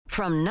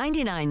From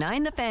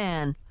 99.9 The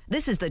Fan,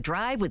 this is The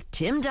Drive with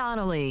Tim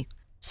Donnelly.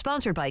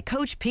 Sponsored by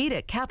Coach Pete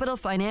at Capital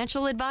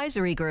Financial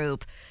Advisory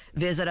Group.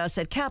 Visit us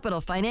at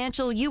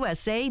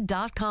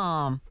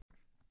capitalfinancialusa.com.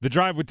 The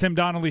Drive with Tim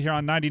Donnelly here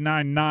on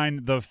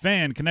 99.9 The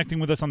Fan.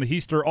 Connecting with us on the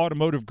Heister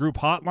Automotive Group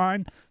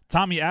hotline,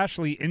 Tommy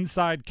Ashley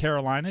inside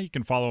Carolina. You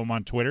can follow him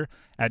on Twitter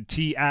at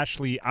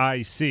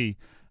TAshleyIC.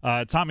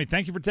 Tommy,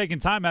 thank you for taking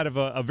time out of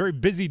a very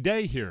busy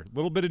day here. A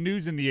little bit of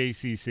news in the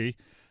ACC.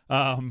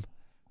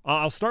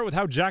 I'll start with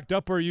how jacked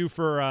up are you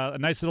for a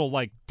nice little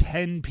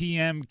 10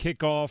 p.m.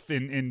 kickoff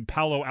in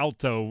Palo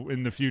Alto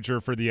in the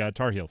future for the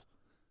Tar Heels?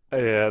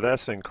 Yeah,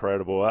 that's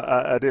incredible.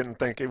 I didn't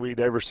think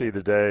we'd ever see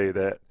the day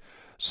that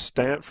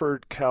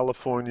Stanford,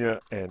 California,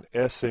 and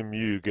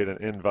SMU get an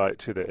invite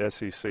to the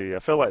SEC. I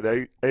feel like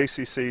the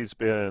ACC's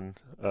been,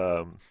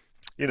 a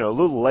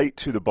little late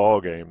to the ball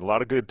game. A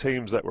lot of good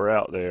teams that were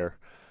out there.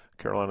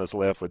 Carolina's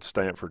left with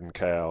Stanford and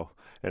Cal,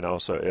 and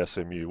also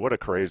SMU. What a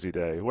crazy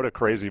day! What a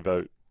crazy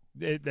vote!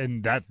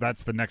 And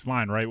that's the next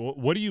line, right?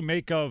 What do you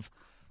make of?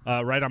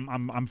 Right,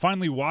 I'm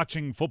finally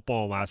watching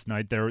football last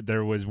night.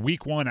 There was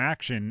week 1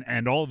 action,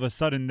 and all of a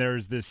sudden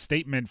there's this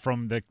statement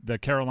from the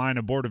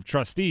Carolina Board of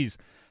Trustees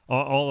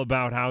all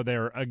about how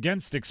they're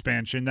against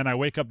expansion. Then I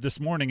wake up this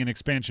morning and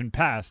expansion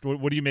passed.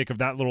 What do you make of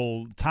that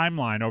little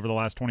timeline over the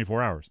last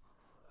 24 hours?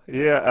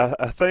 Yeah,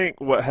 I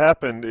think what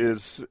happened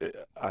is,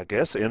 I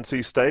guess,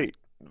 NC State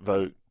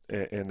vote,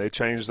 and they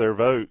changed their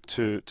vote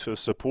to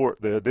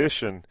support the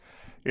addition.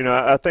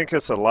 I think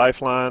it's a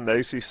lifeline the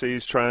ACC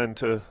is trying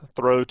to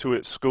throw to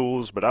its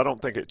schools, but I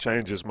don't think it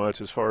changes much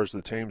as far as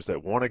the teams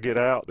that want to get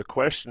out. The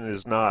question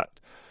is not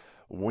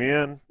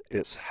when,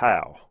 it's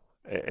how.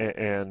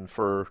 And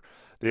for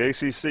the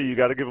ACC, you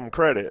got to give them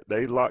credit.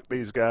 They locked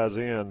these guys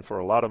in for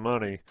a lot of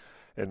money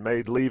and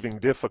made leaving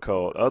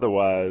difficult.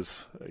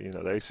 Otherwise,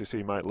 the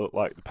ACC might look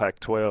like the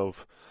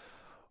Pac-12.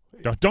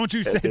 Don't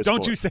you say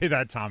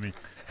that, Tommy.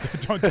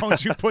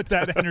 Don't you put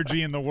that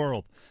energy in the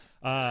world.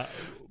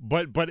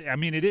 But I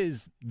mean, it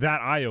is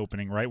that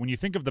eye-opening, right? When you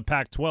think of the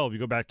Pac-12, you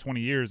go back 20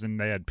 years, and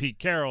they had Pete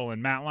Carroll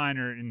and Matt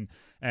Leinart,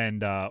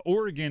 and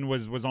Oregon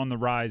was on the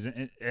rise,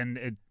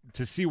 and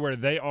to see where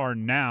they are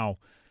now,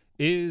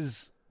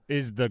 is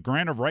the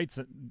grant of rights,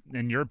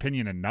 in your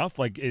opinion, enough?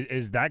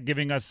 Is that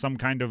giving us some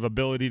kind of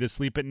ability to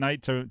sleep at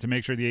night to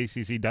make sure the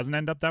ACC doesn't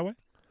end up that way?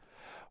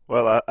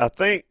 Well, I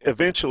think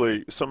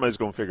eventually somebody's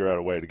going to figure out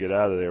a way to get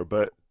out of there.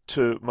 But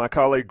to my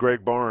colleague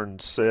Greg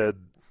Barnes said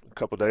a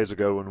couple of days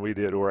ago when we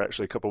did, or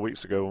actually a couple of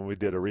weeks ago when we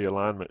did a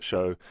realignment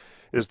show,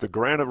 is the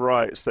grant of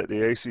rights that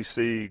the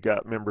ACC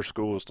got member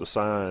schools to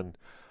sign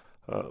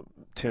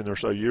 10 or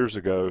so years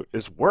ago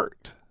is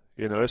worked.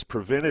 It's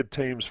prevented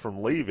teams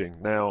from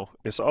leaving. Now,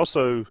 it's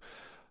also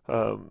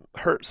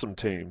hurt some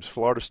teams.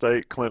 Florida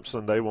State,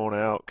 Clemson, they want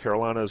out.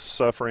 Carolina's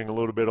suffering a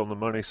little bit on the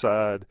money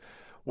side.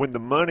 When the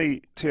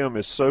money, Tim,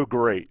 is so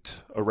great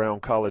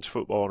around college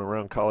football and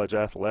around college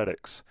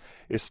athletics,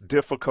 it's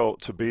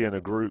difficult to be in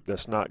a group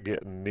that's not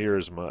getting near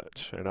as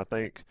much. And I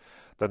think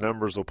the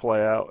numbers will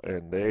play out,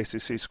 and the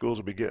ACC schools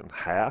will be getting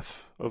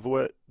half of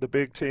what the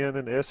Big Ten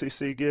and the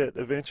SEC get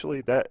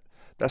eventually.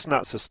 That's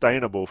not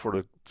sustainable for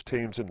the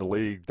teams in the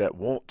league that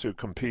want to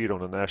compete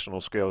on a national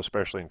scale,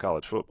 especially in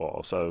college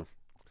football. So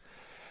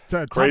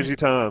crazy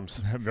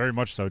times. Very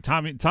much so.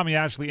 Tommy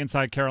Ashley,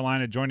 inside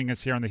Carolina, joining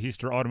us here on the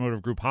Heister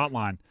Automotive Group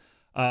hotline.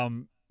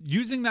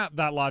 Using that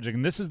logic,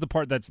 and this is the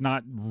part that's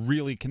not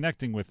really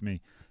connecting with me,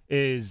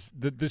 is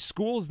the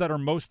schools that are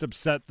most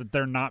upset that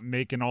they're not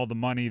making all the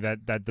money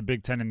that the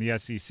Big Ten and the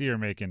SEC are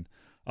making.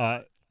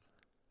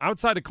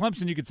 Outside of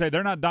Clemson, you could say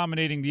they're not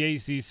dominating the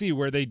ACC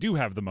where they do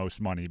have the most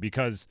money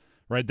because,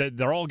 right,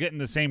 they're all getting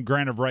the same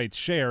grant of rights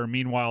share.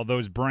 Meanwhile,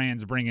 those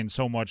brands bring in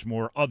so much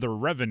more other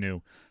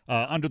revenue.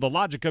 Under the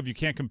logic of you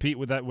can't compete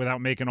with that without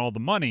making all the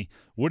money,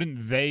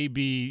 wouldn't they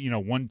be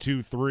 1,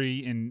 2, 3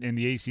 in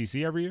the ACC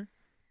every year?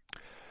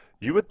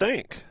 You would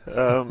think.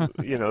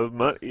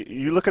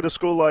 You look at a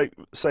school like,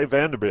 say,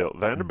 Vanderbilt.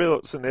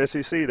 Vanderbilt's in the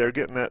SEC. They're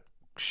getting that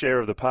share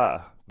of the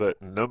pie.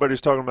 But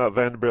nobody's talking about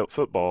Vanderbilt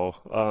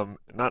football,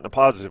 not in a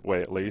positive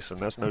way at least, and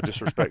that's no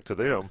disrespect to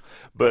them.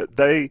 But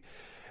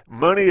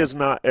money is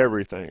not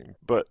everything.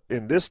 But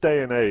in this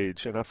day and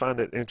age, and I find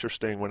it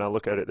interesting when I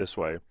look at it this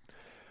way,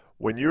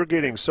 when you're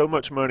getting so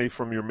much money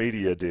from your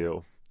media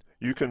deal,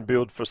 you can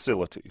build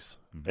facilities,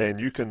 and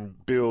you can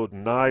build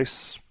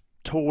nice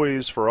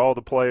toys for all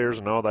the players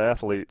and all the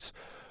athletes.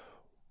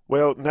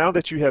 Well, now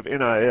that you have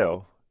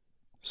NIL,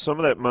 some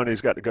of that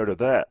money's got to go to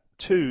that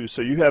too.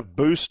 So you have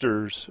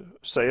boosters,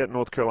 say at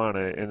North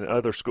Carolina and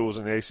other schools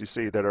in the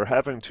ACC, that are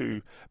having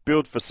to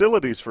build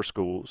facilities for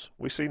schools.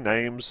 We see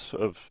names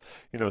of,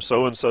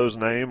 so-and-so's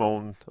name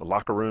on a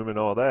locker room and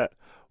all that.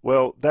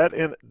 Well,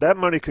 that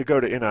money could go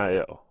to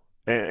NIL.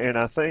 And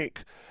I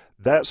think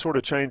that sort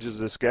of changes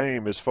this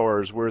game as far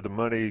as where the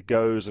money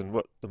goes and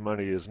what the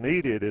money is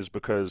needed, is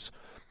because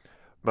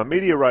my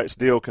media rights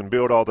deal can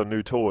build all the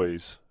new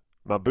toys.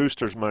 My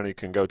boosters' money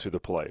can go to the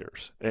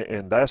players.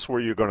 And that's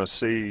where you're going to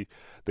see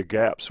the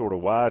gap sort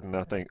of widen,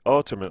 I think,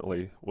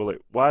 ultimately. Will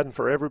it widen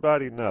for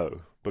everybody?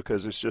 No,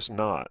 because it's just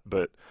not.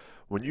 But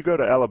when you go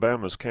to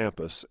Alabama's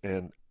campus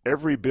and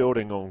every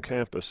building on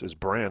campus is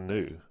brand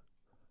new,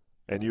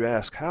 and you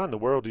ask, how in the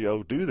world do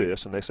you do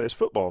this? And they say it's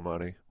football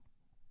money.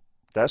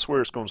 That's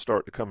where it's going to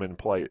start to come into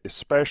play,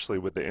 especially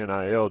with the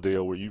NIL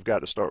deal where you've got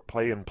to start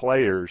paying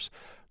players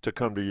to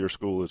come to your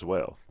school as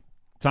well.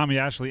 Tommy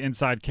Ashley,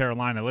 Inside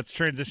Carolina. Let's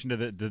transition to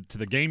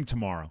the game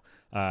tomorrow,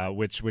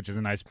 which is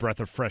a nice breath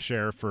of fresh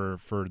air for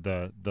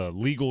the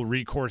legal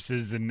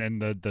recourses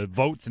and the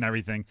votes and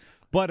everything.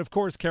 But of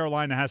course,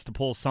 Carolina has to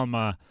pull some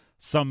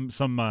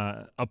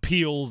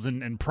appeals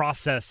and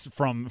process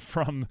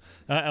from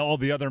all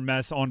the other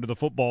mess onto the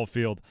football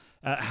field.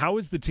 How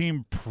is the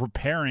team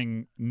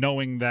preparing,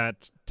 knowing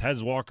that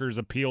Tez Walker's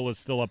appeal is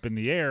still up in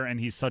the air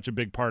and he's such a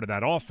big part of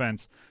that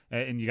offense,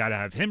 and you got to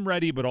have him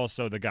ready, but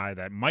also the guy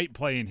that might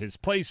play in his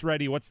place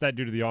ready? What's that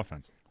do to the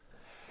offense?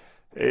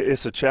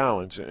 It's a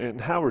challenge, and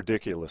how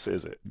ridiculous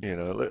is it?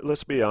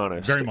 Let's be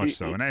honest. Very much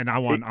so, and I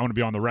want to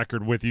be on the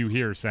record with you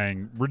here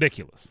saying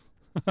ridiculous.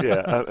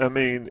 Yeah, I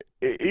mean,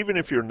 even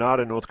if you're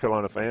not a North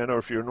Carolina fan or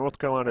if you're a North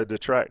Carolina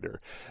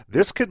detractor,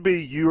 this could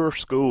be your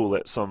school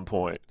at some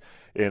point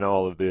in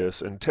all of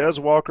this. And Tez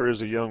Walker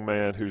is a young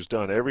man who's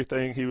done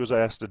everything he was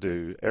asked to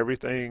do,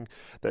 everything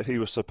that he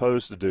was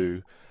supposed to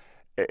do,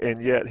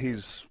 and yet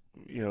he's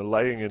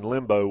laying in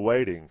limbo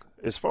waiting.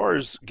 As far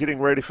as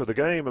getting ready for the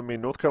game, I mean,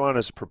 North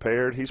Carolina's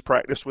prepared. He's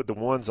practiced with the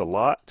ones a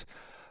lot.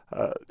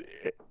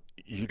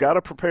 You got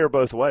to prepare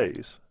both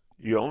ways.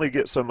 You only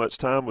get so much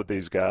time with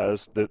these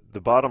guys. The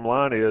bottom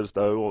line is,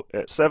 though,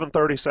 at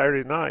 7:30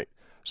 Saturday night,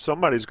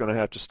 somebody's going to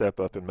have to step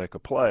up and make a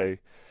play,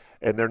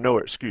 and there are no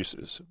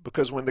excuses.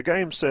 Because when the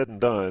game's said and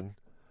done,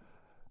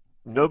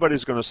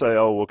 nobody's going to say,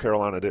 oh, well,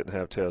 Carolina didn't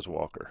have Tez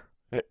Walker.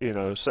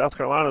 South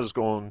Carolina's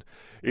going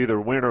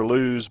either win or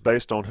lose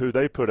based on who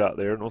they put out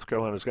there. North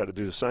Carolina's got to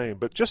do the same.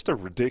 But just a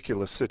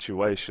ridiculous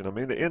situation. I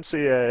mean, the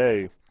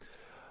NCAA,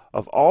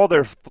 of all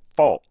their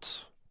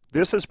faults,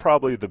 this is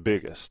probably the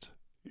biggest.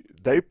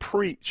 They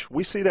preach.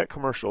 We see that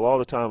commercial all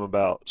the time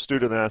about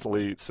student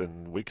athletes,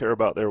 and we care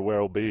about their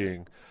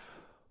well-being.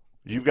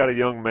 You've got a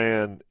young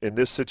man in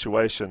this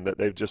situation that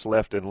they've just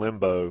left in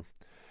limbo,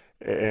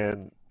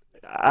 and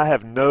I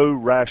have no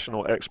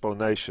rational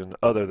explanation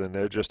other than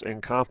they're just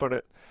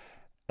incompetent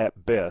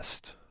at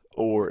best,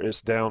 or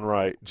it's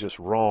downright just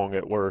wrong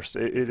at worst.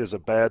 It is a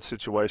bad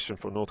situation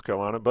for North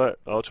Carolina, but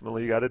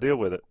ultimately you got to deal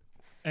with it.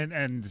 And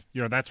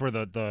that's where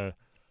the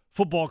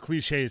football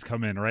cliches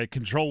come in, right?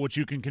 Control what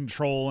you can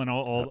control and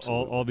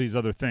all these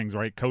other things,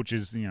 right?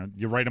 Coaches,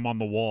 you write them on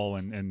the wall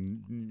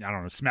and I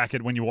don't know, smack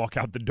it when you walk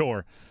out the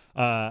door.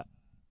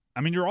 I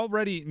mean, you're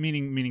already,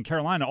 meaning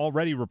Carolina,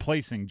 already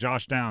replacing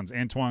Josh Downs,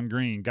 Antoine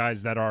Green,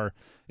 guys that are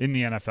in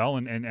the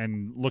NFL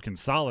and looking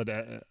solid,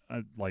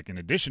 like in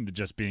addition to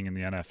just being in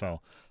the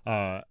NFL.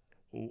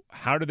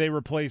 How do they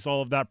replace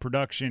all of that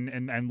production?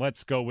 And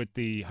let's go with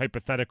the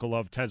hypothetical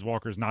of Tez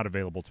Walker's not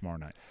available tomorrow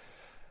night.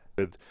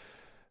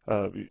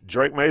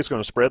 Drake Maye is going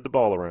to spread the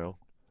ball around.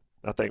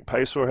 I think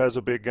Pacer has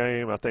a big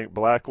game. I think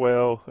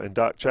Blackwell and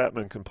Doc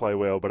Chapman can play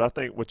well. But I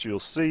think what you'll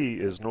see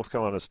is North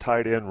Carolina's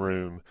tight end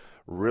room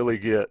really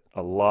get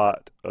a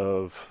lot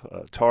of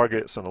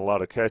targets and a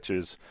lot of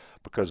catches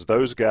because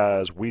those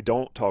guys we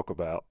don't talk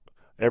about.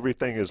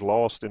 Everything is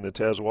lost in the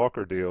Tez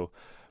Walker deal.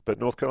 But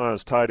North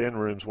Carolina's tight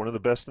end room is one of the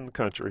best in the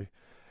country.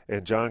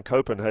 And John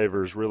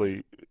Copenhaver's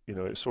really,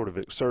 sort of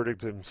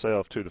exerted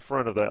himself to the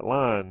front of that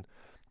line.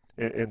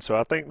 And so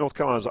I think North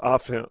Carolina's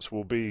offense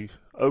will be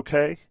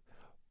okay.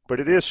 But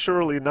it is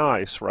surely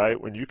nice,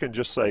 right, when you can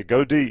just say,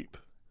 go deep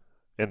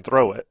and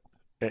throw it,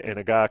 and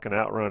a guy can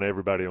outrun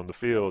everybody on the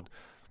field.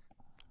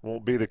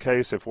 Won't be the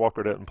case if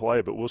Walker doesn't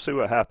play, but we'll see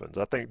what happens.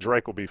 I think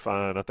Drake will be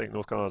fine. I think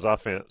North Carolina's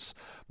offense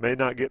may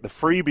not get the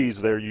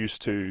freebies they're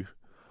used to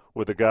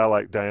with a guy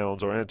like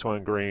Downs or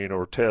Antoine Green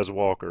or Tez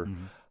Walker,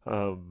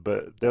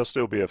 but they'll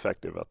still be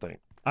effective, I think.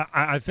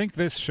 I think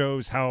this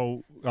shows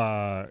how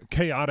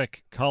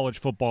chaotic college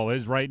football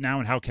is right now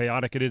and how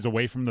chaotic it is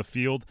away from the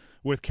field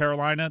with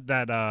Carolina,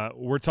 that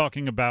we're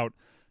talking about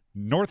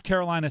North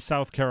Carolina,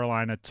 South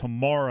Carolina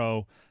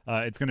tomorrow.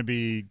 It's going to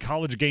be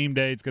college game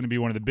day. It's going to be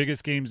one of the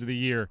biggest games of the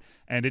year.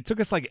 And it took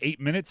us like 8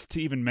 minutes to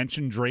even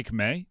mention Drake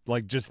Maye,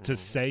 like just to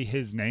say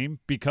his name,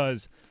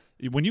 because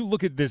when you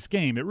look at this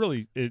game,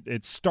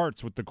 it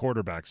starts with the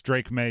quarterbacks,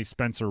 Drake Maye,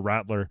 Spencer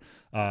Rattler.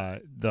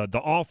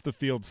 The off the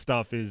field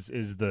stuff is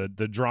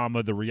the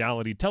drama, the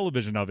reality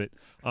television of it.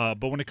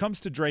 But when it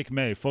comes to Drake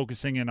Maye,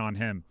 focusing in on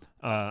him,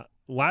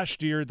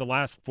 last year, the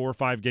last 4 or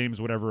 5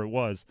 games, whatever it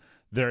was,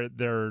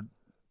 there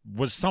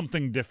was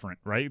something different,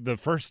 right? The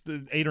first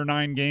 8 or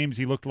 9 games,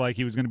 he looked like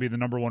he was going to be the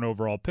number 1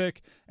 overall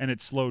pick, and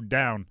it slowed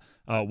down.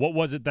 What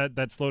was it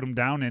that slowed him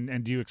down,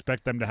 and do you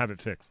expect them to have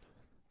it fixed?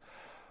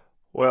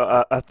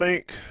 Well, I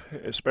think,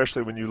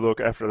 especially when you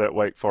look after that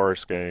Wake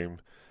Forest game,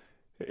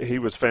 he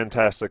was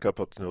fantastic up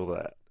until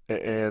that.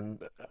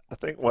 And I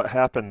think what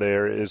happened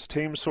there is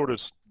teams sort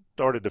of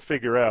started to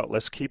figure out,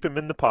 let's keep him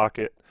in the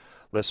pocket,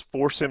 Let's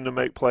force him to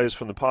make plays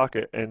from the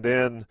pocket and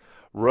then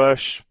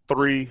rush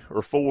 3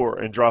 or 4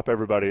 and drop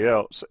everybody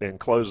else and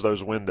close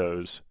those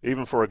windows,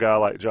 even for a guy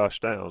like Josh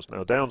Downs.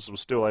 Now, Downs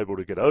was still able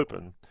to get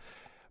open,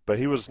 but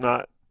he was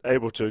not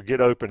able to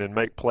get open and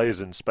make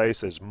plays in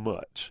space as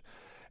much.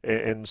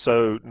 And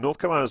so North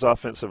Carolina's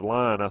offensive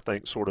line, I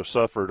think, sort of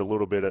suffered a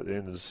little bit at the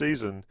end of the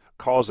season,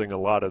 causing a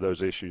lot of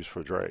those issues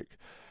for Drake.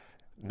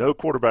 No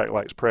quarterback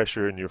likes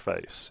pressure in your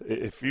face.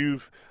 If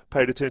you've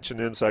paid attention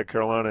to Inside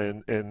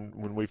Carolina and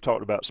when we've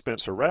talked about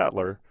Spencer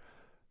Rattler,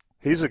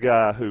 he's a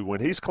guy who,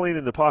 when he's clean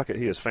in the pocket,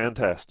 he is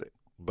fantastic.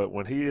 But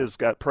when he has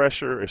got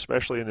pressure,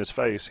 especially in his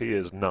face, he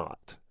is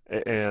not.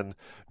 And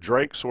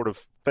Drake sort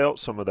of felt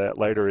some of that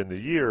later in the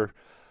year.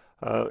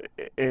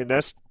 And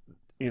that's,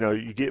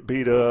 you get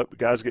beat up,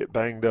 guys get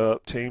banged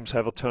up, teams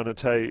have a ton of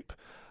tape.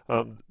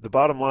 The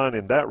bottom line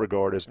in that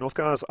regard is North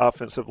Carolina's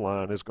offensive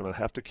line is going to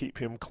have to keep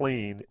him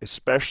clean,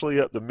 especially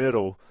up the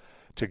middle,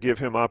 to give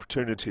him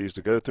opportunities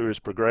to go through his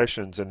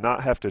progressions and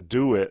not have to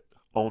do it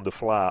on the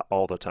fly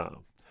all the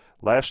time.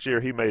 Last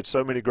year he made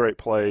so many great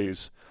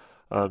plays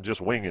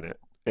just winging it,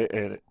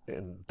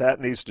 and that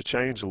needs to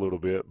change a little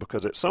bit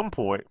because at some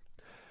point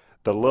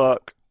the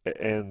luck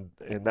and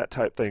that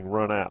type thing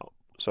run out.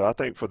 So I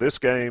think for this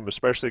game,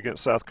 especially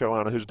against South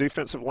Carolina, whose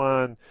defensive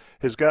line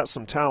has got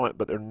some talent,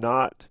 but they're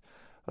not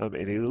an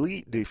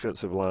elite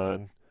defensive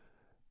line,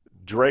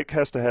 Drake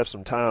has to have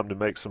some time to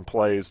make some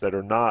plays that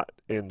are not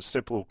in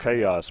simple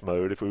chaos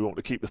mode. If we want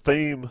to keep the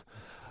theme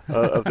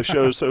of the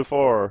show so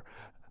far,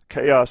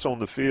 chaos on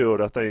the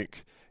field, I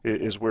think,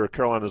 is where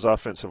Carolina's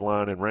offensive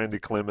line and Randy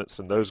Clements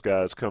and those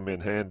guys come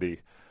in handy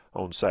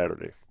on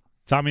Saturday.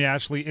 Tommy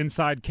Ashley,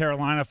 Inside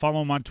Carolina.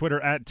 Follow him on Twitter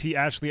at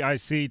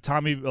TAshleyIC.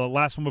 Tommy,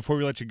 last one before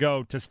we let you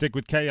go, to stick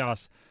with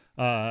chaos.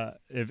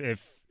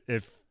 If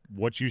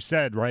what you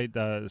said, right,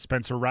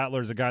 Spencer Rattler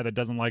is a guy that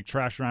doesn't like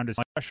trash around his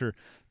pressure.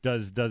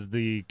 Does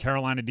the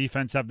Carolina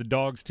defense have the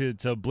dogs to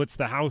blitz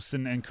the house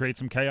and create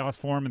some chaos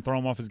for him and throw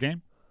him off his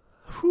game?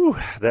 Whew,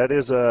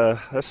 that's a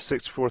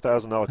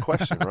 $64,000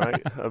 question,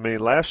 right? I mean,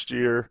 last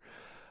year,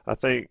 I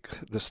think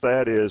the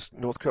stat is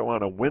North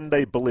Carolina, when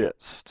they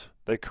blitzed,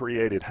 they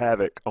created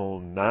havoc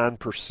on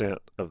 9%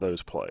 of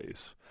those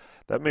plays.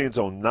 That means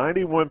on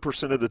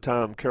 91% of the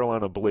time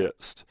Carolina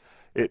blitzed,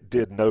 it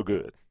did no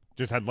good.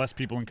 Just had less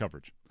people in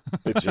coverage.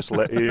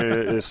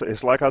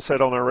 It's like I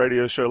said on our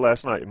radio show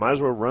last night. You might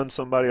as well run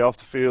somebody off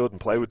the field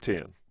and play with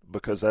 10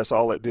 because that's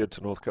all it did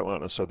to North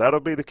Carolina. So that'll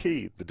be the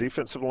key. The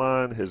defensive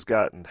line has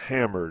gotten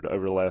hammered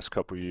over the last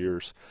couple of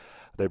years.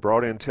 They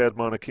brought in Ted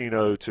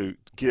Monachino to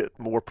get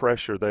more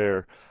pressure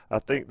there. I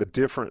think the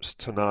difference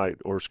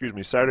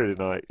Saturday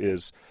night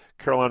is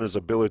Carolina's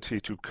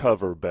ability to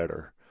cover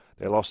better.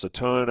 They lost a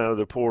ton out of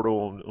the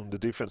portal on the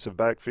defensive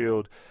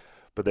backfield,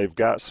 but they've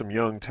got some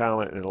young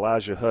talent, and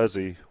Elijah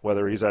Huzzy,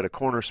 whether he's at a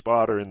corner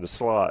spot or in the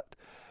slot,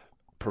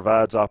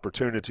 provides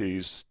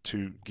opportunities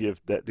to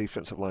give that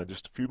defensive line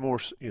just a few more,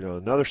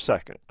 another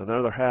second,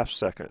 another half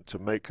second to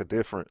make a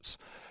difference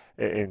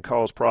and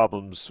cause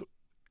problems.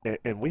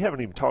 And we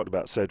haven't even talked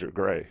about Cedric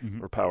Gray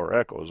or Power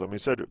Echols. I mean,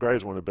 Cedric Gray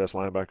is one of the best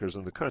linebackers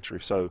in the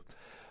country. So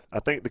I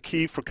think the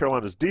key for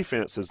Carolina's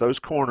defense is those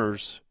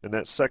corners and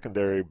that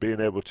secondary being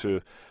able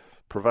to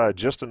provide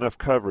just enough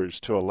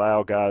coverage to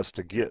allow guys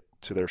to get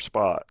to their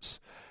spots.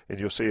 And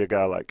you'll see a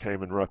guy like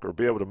Kamen Rucker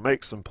be able to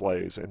make some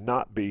plays and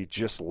not be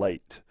just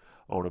late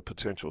on a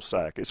potential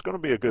sack. It's going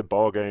to be a good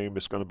ball game.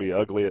 It's going to be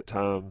ugly at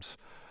times.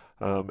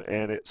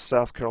 And it's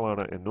South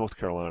Carolina and North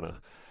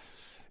Carolina.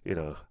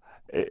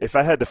 If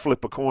I had to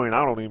flip a coin,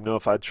 I don't even know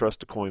if I'd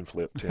trust a coin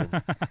flip, Tim.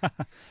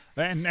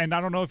 and I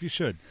don't know if you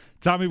should.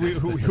 Tommy,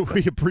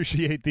 we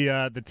appreciate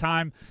the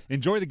time.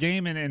 Enjoy the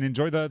game and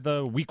enjoy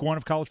the week one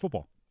of college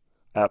football.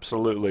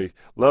 Absolutely.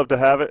 Love to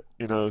have it.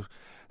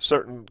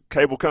 Certain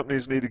cable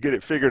companies need to get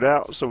it figured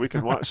out so we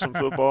can watch some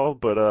football,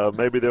 but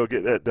maybe they'll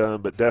get that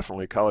done. But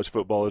definitely college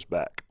football is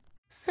back.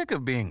 Sick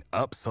of being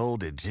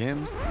upsold at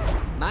gyms?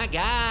 My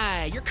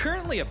guy, you're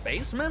currently a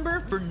base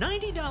member? For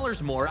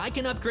 $90 more, I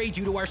can upgrade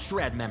you to our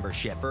Shred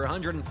membership. For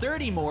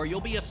 $130 more,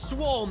 you'll be a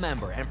Swole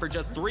member. And for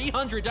just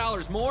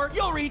 $300 more,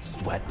 you'll reach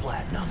Sweat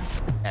Platinum.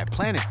 At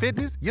Planet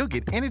Fitness, you'll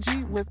get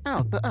energy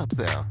without the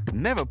upsell.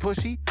 Never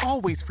pushy,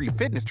 always free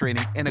fitness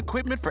training and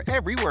equipment for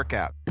every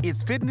workout.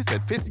 It's fitness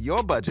that fits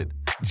your budget.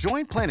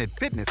 Join Planet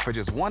Fitness for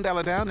just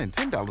 $1 down and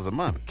 $10 a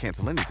month.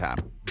 Cancel anytime.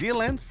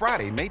 Deal ends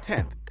Friday, May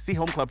 10th. See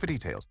Home Club for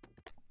details.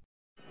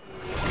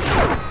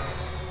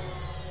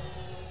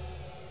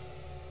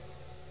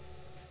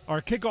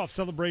 Our kickoff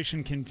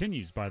celebration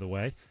continues, by the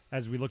way,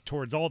 as we look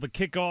towards all the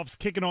kickoffs,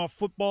 kicking off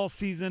football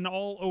season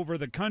all over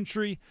the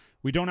country.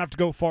 We don't have to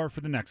go far for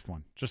the next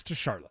one, just to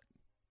Charlotte.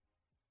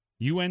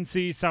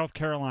 UNC, South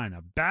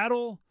Carolina.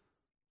 Battle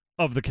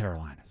of the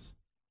Carolinas.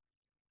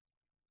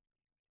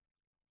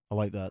 I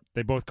like that.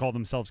 They both call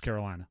themselves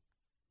Carolina.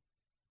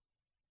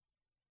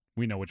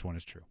 We know which one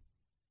is true.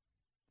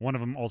 One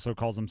of them also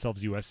calls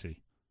themselves USC.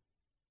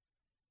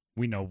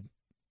 We know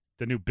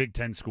the new Big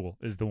Ten school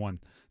is the one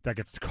that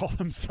gets to call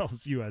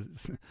themselves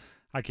US.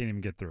 I can't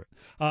even get through it.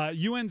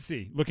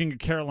 UNC, looking at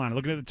Carolina,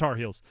 looking at the Tar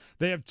Heels.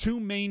 They have two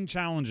main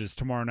challenges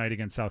tomorrow night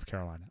against South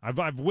Carolina.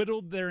 I've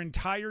whittled their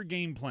entire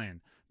game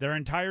plan, their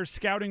entire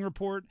scouting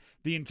report,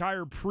 the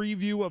entire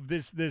preview of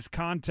this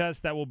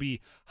contest that will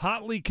be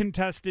hotly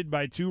contested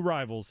by two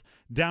rivals,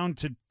 down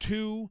to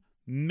two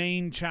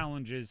main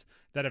challenges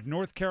that if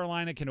North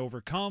Carolina can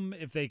overcome,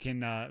 if they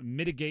can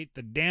mitigate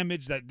the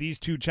damage that these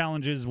two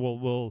challenges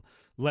will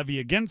levy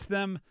against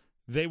them,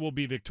 they will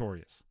be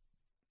victorious.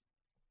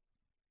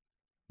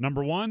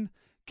 Number one,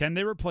 can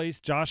they replace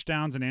Josh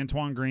Downs and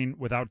Antoine Green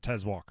without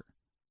Tez Walker?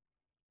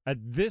 At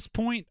this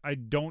point, I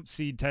don't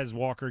see Tez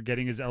Walker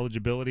getting his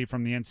eligibility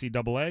from the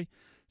NCAA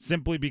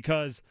simply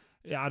because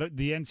the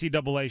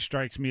NCAA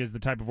strikes me as the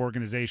type of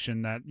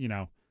organization that,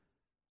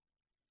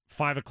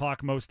 5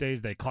 o'clock most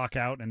days, they clock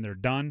out and they're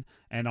done.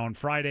 And on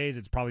Fridays,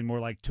 it's probably more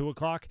like 2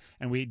 o'clock.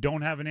 And we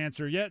don't have an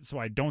answer yet, so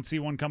I don't see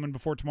one coming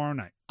before tomorrow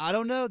night. I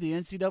don't know. The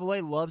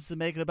NCAA loves to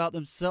make it about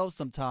themselves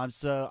sometimes,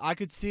 so I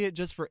could see it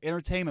just for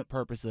entertainment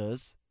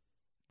purposes.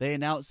 They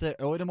announce it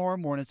early tomorrow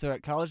morning, so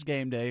at College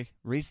Game Day,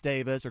 Reese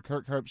Davis or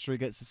Kirk Herbstreit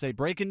gets to say,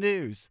 breaking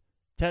news,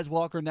 Tez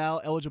Walker now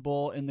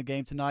eligible in the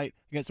game tonight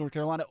against North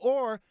Carolina.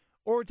 Or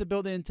to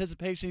build the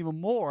anticipation even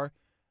more,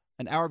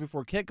 an hour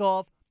before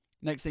kickoff,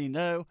 next thing you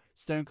know,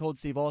 Stone Cold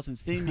Steve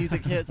Austin's theme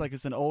music hits like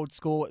it's an old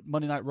school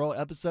Monday Night Raw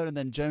episode, and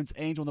then Jones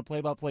Angel in the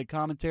play-by-play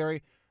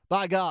commentary.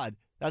 By God,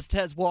 that's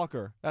Tez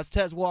Walker. That's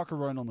Tez Walker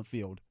running on the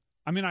field.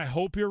 I mean, I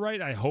hope you're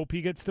right. I hope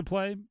he gets to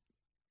play.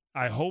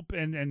 I hope,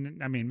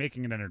 and I mean,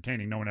 making it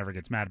entertaining, no one ever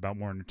gets mad about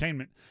more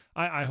entertainment.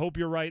 I hope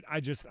you're right.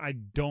 I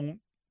don't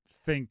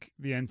think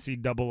the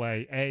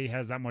NCAA, A,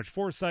 has that much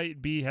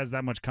foresight, B, has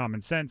that much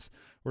common sense,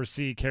 or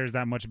C, cares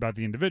that much about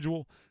the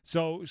individual.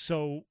 So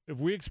if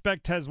we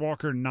expect Tez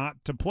Walker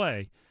not to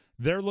play,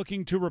 they're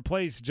looking to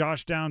replace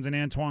Josh Downs and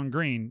Antoine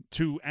Green,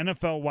 two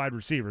NFL wide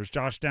receivers.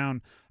 Josh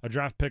Downs, a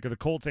draft pick of the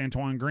Colts.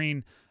 Antoine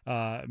Green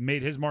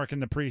made his mark in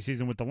the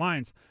preseason with the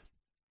Lions,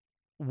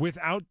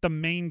 without the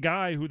main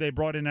guy who they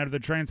brought in out of the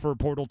transfer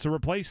portal to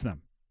replace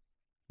them.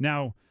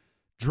 Now,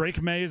 Drake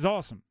Maye is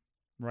awesome.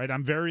 Right,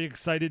 I'm very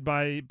excited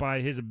by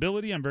his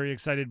ability. I'm very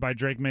excited by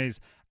Drake Maye's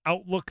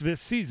outlook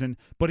this season,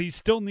 but he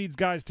still needs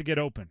guys to get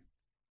open.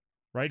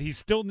 Right, he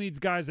still needs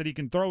guys that he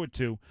can throw it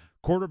to.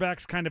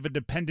 Quarterback's kind of a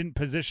dependent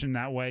position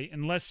that way,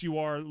 unless you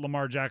are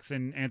Lamar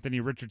Jackson, Anthony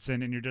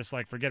Richardson, and you're just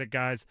like, forget it,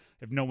 guys.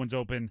 If no one's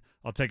open,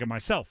 I'll take it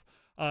myself.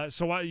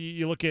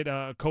 You look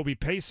at Kobe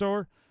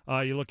Paysor,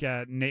 you look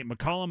at Nate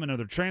McCollum,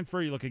 another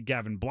transfer. You look at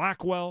Gavin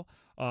Blackwell.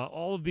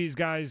 All of these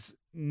guys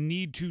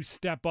need to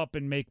step up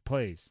and make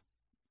plays.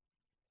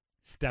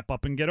 Step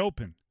up and get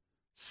open.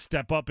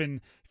 Step up, and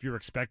if you're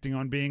expecting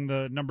on being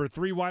the number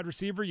 3 wide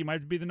receiver, you might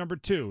have to be the number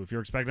 2. If you're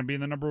expecting on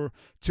being the number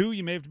 2,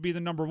 you may have to be the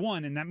number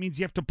 1, and that means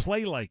you have to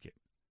play like it.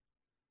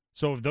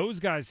 So if those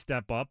guys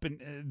step up, and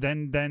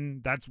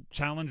then that's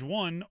challenge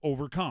 1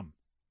 overcome.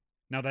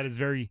 Now that is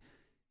very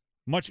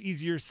much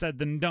easier said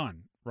than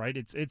done, right?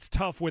 It's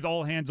tough with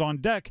all hands on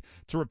deck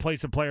to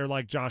replace a player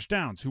like Josh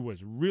Downs, who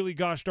was really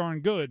gosh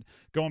darn good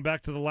going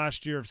back to the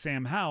last year of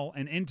Sam Howell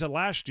and into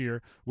last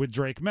year with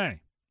Drake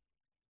Maye.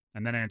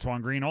 And then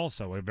Antoine Green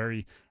also, a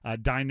very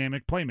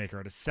dynamic playmaker,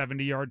 had a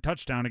 70-yard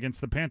touchdown against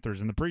the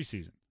Panthers in the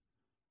preseason.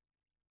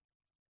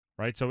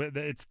 Right? So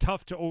it's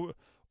tough to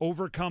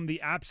overcome the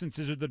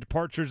absences or the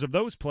departures of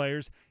those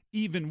players,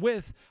 even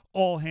with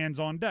all hands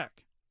on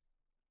deck.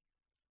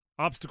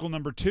 Obstacle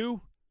number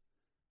 2,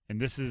 and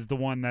this is the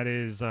one that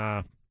is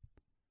the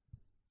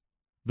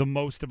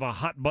most of a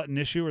hot-button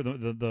issue, or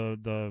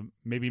the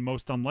maybe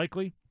most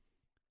unlikely.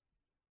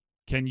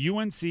 Can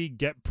UNC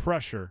get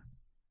pressure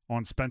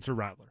on Spencer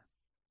Rattler?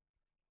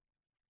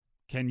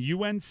 Can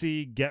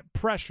UNC get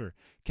pressure?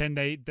 Can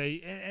they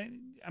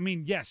I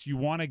mean, yes, you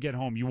want to get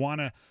home. You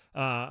want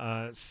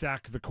to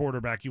sack the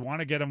quarterback. You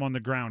want to get him on the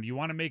ground. You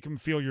want to make him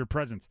feel your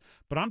presence.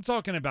 But I'm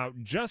talking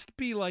about just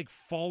be like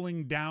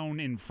falling down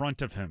in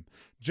front of him.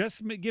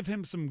 Just give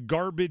him some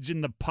garbage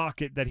in the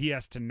pocket that he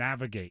has to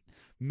navigate.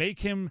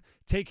 Make him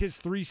take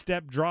his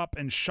 3-step drop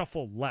and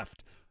shuffle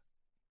left.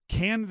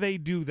 Can they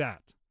do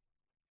that?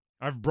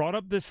 I've brought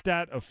up this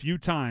stat a few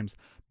times,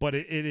 but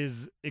it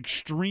is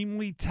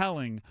extremely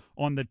telling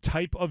on the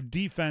type of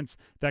defense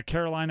that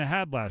Carolina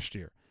had last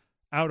year.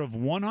 Out of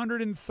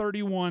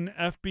 131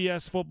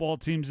 FBS football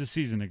teams a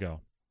season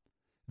ago,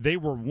 they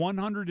were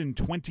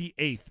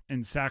 128th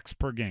in sacks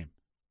per game.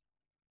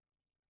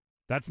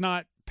 That's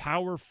not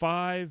Power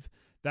 5.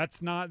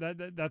 That's not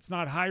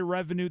high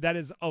revenue. That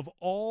is, of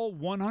all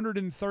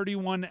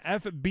 131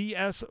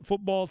 FBS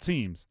football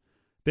teams,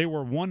 they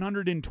were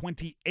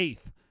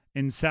 128th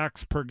in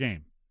sacks per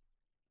game.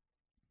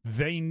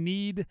 They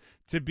need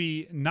to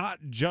be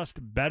not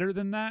just better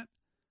than that,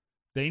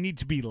 they need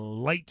to be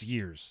light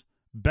years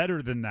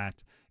better than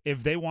that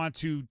if they want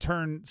to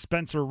turn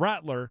Spencer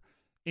Rattler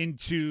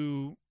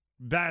into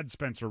bad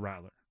Spencer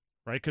Rattler,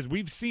 right? Because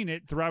we've seen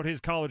it throughout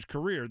his college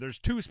career. There's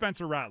 2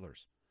 Spencer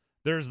Rattlers.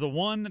 There's the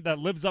one that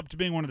lives up to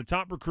being one of the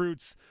top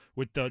recruits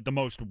with the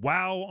most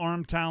wow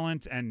arm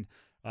talent and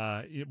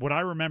What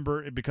I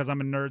remember, because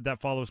I'm a nerd that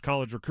follows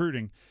college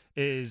recruiting,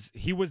 is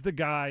he was the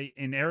guy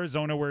in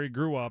Arizona where he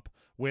grew up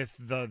with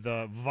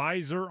the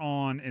visor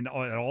on at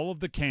all of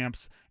the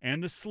camps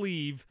and the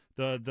sleeve,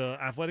 the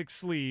athletic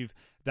sleeve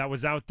that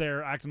was out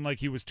there acting like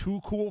he was too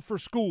cool for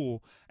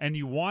school, and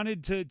you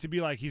wanted to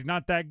be like, he's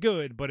not that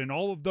good, but in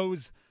all of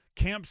those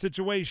camp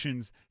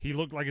situations, he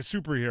looked like a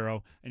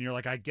superhero, and you're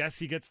like, I guess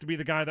he gets to be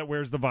the guy that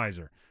wears the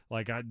visor.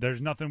 Like,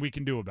 there's nothing we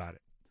can do about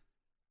it.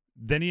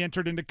 Then he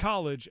entered into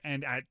college,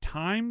 and at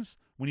times,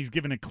 when he's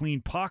given a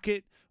clean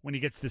pocket, when he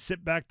gets to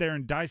sit back there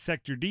and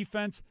dissect your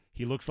defense,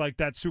 he looks like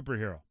that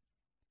superhero.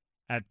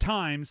 At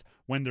times,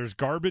 when there's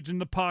garbage in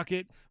the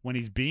pocket, when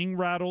he's being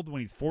rattled,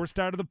 when he's forced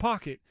out of the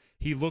pocket,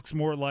 he looks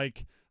more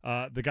like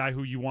the guy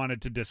who you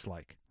wanted to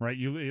dislike, right?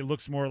 It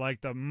looks more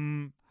like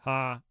the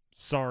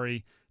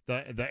sorry,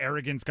 the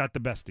arrogance got the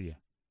best of you.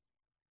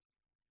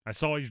 I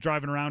saw he's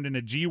driving around in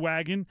a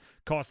G-Wagon,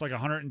 cost like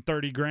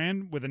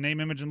 $130,000 with a name,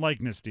 image, and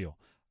likeness deal.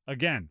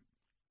 Again,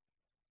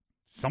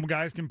 some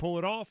guys can pull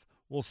it off.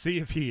 We'll see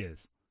if he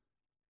is.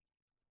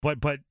 But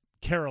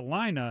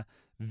Carolina,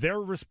 their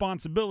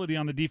responsibility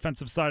on the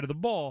defensive side of the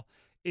ball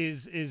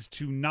is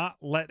to not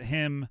let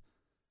him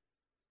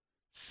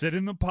sit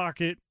in the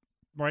pocket,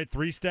 right?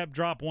 3-step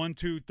drop, 1,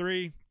 2,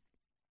 3,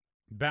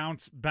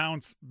 bounce,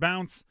 bounce,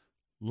 bounce.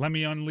 Let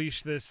me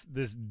unleash this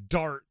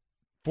dart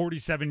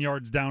 47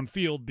 yards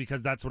downfield,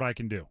 because that's what I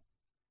can do.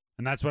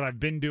 And that's what I've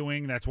been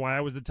doing. That's why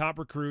I was the top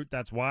recruit.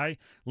 That's why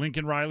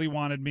Lincoln Riley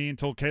wanted me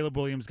until Caleb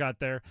Williams got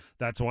there.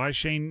 That's why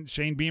Shane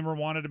Beamer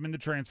wanted him in the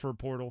transfer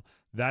portal.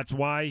 That's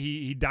why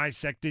he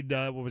dissected,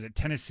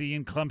 Tennessee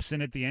and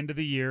Clemson at the end of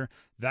the year.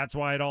 That's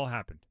why it all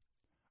happened.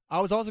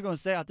 I was also going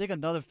to say, I think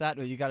another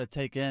factor you got to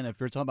take in if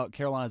you're talking about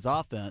Carolina's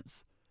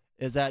offense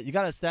is that you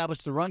got to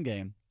establish the run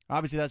game.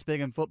 Obviously, that's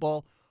big in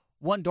football.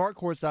 One dark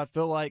horse I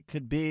feel like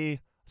could be a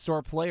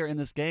star player in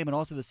this game and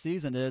also this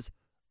season is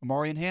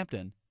Omarion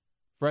Hampton.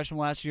 Freshman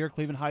last year,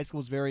 Cleveland High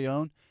School's very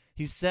own.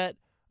 He set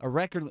a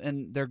record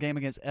in their game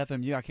against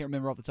FMU. I can't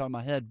remember off the top of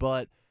my head,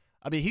 but,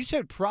 I mean, he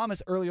showed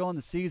promise early on in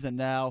the season.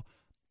 Now,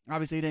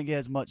 obviously, he didn't get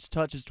as much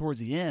touches towards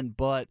the end,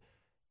 but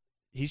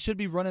he should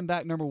be running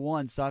back number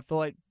one. So I feel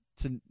like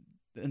in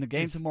the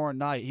game tomorrow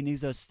night, he needs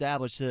to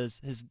establish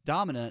his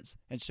dominance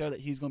and show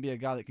that he's going to be a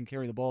guy that can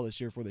carry the ball this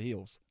year for the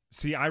Heels.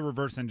 See, I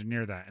reverse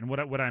engineer that. And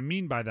what I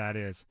mean by that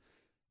is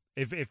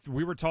if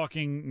we were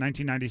talking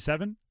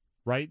 1997,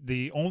 right,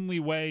 the only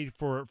way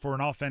for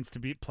an offense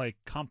to play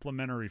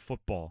complementary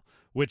football,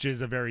 which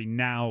is a very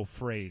now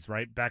phrase,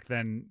 right? Back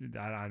then,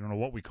 I don't know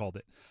what we called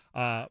it.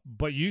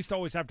 But you used to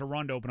always have to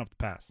run to open up the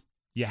pass.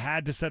 You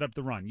had to set up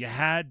the run. You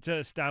had to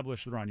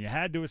establish the run. You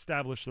had to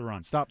establish the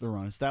run. Stop the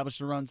run. Establish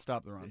the run.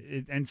 Stop the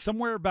run. And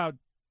somewhere about,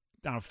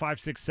 5,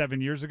 6,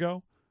 7 years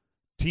ago,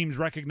 teams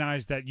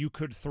recognized that you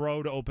could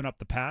throw to open up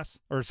the pass.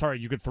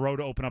 You could throw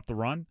to open up the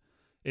run.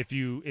 If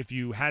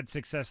you had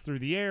success through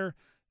the air,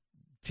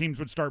 teams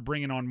would start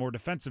bringing on more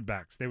defensive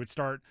backs. They would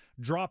start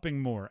dropping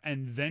more,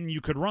 and then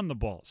you could run the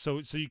ball. So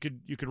you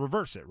could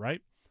reverse it,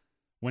 right?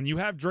 When you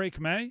have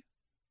Drake Maye,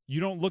 you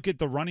don't look at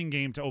the running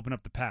game to open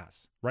up the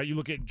pass, right? You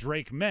look at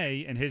Drake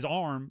Maye and his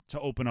arm to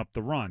open up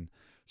the run.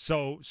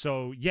 So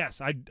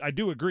yes, I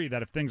do agree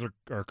that if things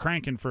are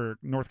cranking for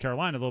North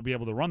Carolina, they'll be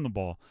able to run the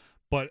ball.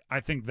 But I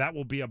think that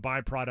will be a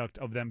byproduct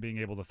of them being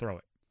able to throw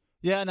it.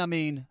 Yeah, and I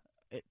mean,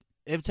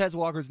 if Tez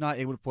Walker's not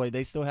able to play,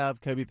 they still have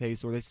Kobe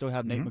Pace, or they still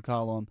have Nate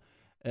McCollum.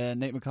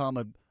 And Nate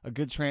McCollum, a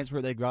good transfer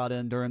they got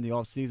in during the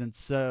offseason.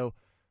 So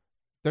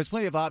there's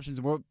plenty of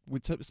options. We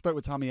spoke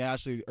with Tommy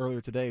Ashley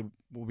earlier today.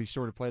 We'll be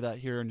sure to play that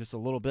here in just a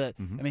little bit.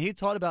 I mean, he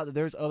talked about that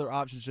there's other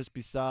options just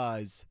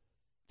besides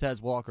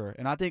Tez Walker.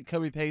 And I think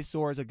Kobe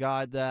Paysor is a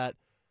guy that,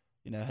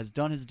 has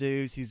done his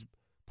dues. He's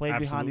played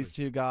behind these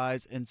two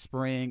guys in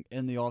spring,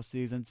 in the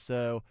offseason.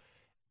 So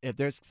if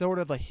there's sort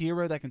of a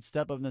hero that can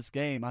step up in this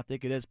game, I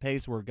think it is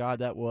Paysor, a guy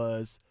that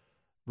was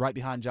right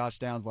behind Josh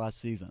Downs last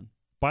season.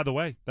 By the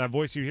way, that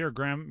voice you hear,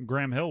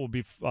 Graham Hill, will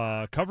be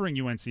covering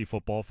UNC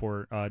football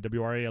for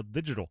WRAL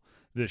Digital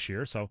this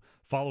year, so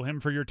follow him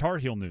for your Tar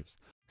Heel news.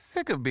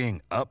 Sick of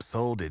being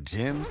upsold at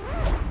gyms?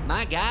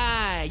 My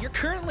guy, you're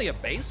currently a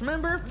base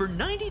member? For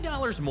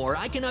 $90 more,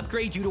 I can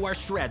upgrade you to our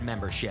Shred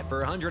membership.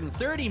 For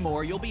 $130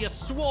 more, you'll be a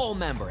Swole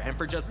member. And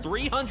for just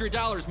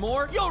 $300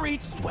 more, you'll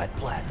reach Sweat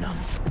Platinum.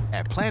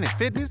 At Planet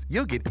Fitness,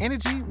 you'll get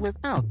energy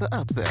without the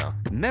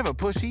upsell. Never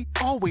pushy,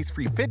 always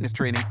free fitness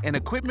training and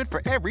equipment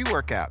for every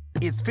workout.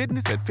 It's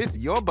fitness that fits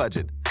your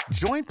budget.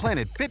 Join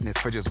Planet Fitness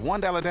for just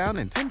 $1 down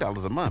and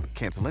 $10 a month.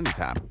 Cancel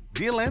anytime.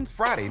 Deal ends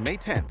Friday, May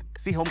 10th.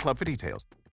 See Home Club for details.